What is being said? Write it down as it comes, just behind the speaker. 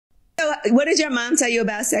So what did your mom tell you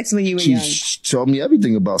about sex when you were young? She told me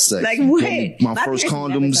everything about sex. Like what? My first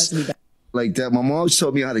condoms, like that. My mom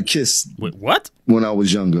taught me how to kiss. Wait, what? When I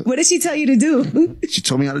was younger. What did she tell you to do? She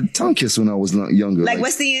told me how to tongue kiss when I was younger. Like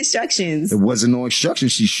what's the instructions? There wasn't no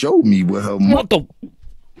instructions. She showed me with her mom. What the?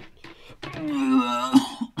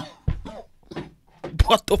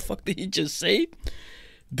 What the fuck did he just say?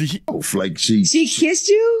 Like she kissed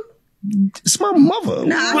you? It's my mother.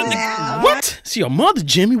 Nah. What? See, your mother,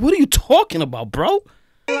 Jimmy? What are you talking about, bro?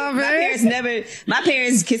 My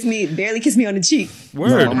parents barely kissed me on the cheek.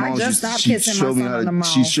 Word. No, I just stopped kissing my son on the mouth.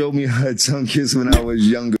 She showed me how to tongue kiss when I was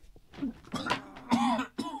younger.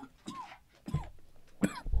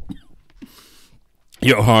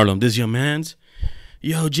 Yo, Harlem, this your man's?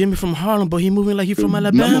 Yo, Jimmy from Harlem, but he moving like he from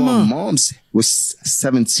Alabama. Remember, my mom was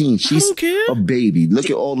 17. She's a baby. Look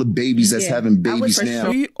at all the babies that's having babies now.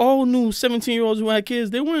 We all knew 17-year-olds who had kids.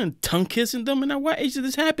 They weren't tongue kissing them. And at what age did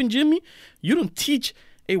this happen, Jimmy? You don't teach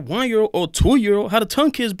a 1-year-old or 2-year-old how to tongue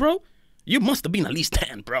kiss, bro. You must have been at least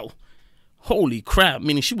 10, bro. Holy crap,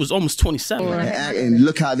 meaning she was almost 27. And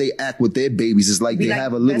look how they act with their babies. It's like they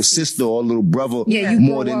have a little sister or a little brother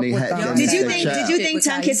more than they had. Did you think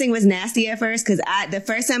tongue kissing was nasty at first? Because the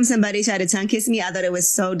first time somebody tried to tongue kiss me, I thought it was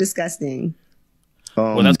so disgusting.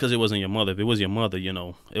 Well, that's because it wasn't your mother. If it was your mother, you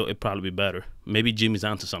know, it'd probably be better. Maybe Jimmy's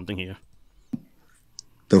onto something here.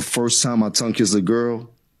 The first time I tongue kissed a girl,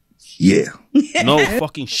 yeah. No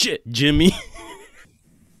fucking shit, Jimmy.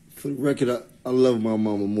 For the record, I love my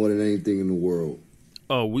mama more than anything in the world.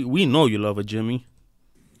 Oh, we know you love her, Jimmy.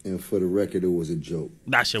 And for the record, it was a joke.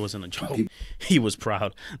 That shit wasn't a joke. He was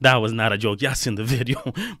proud. That was not a joke. Y'all seen the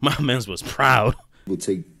video. My man's was proud. We'll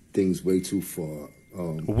take things way too far.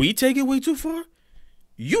 We take it way too far?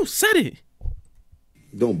 You said it.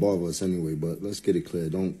 Don't bother us anyway, but let's get it clear.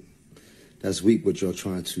 That's weak what you're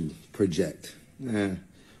trying to project.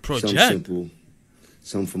 Project? Something simple.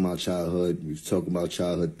 Something from our childhood. We was talking about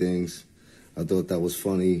childhood things. I thought that was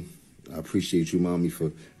funny. I appreciate you, Mommy,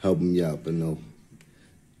 for helping me out, but no.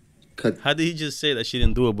 How did he just say that she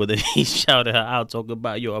didn't do it, but then he shouted her out talking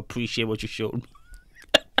about, yo, I appreciate what you showed me.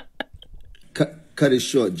 Cut it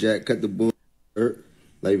short, Jack. Cut the bull.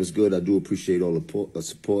 Life is good. I do appreciate all the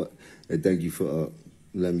support. And thank you for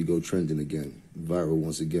letting me go trending again. Viral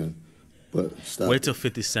once again. But stop. Wait till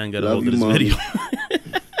 50 Cent got a hold of this video.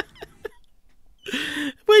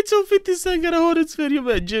 Wait till 50 Cent got a hold of this video,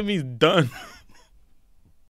 man. Jimmy's done.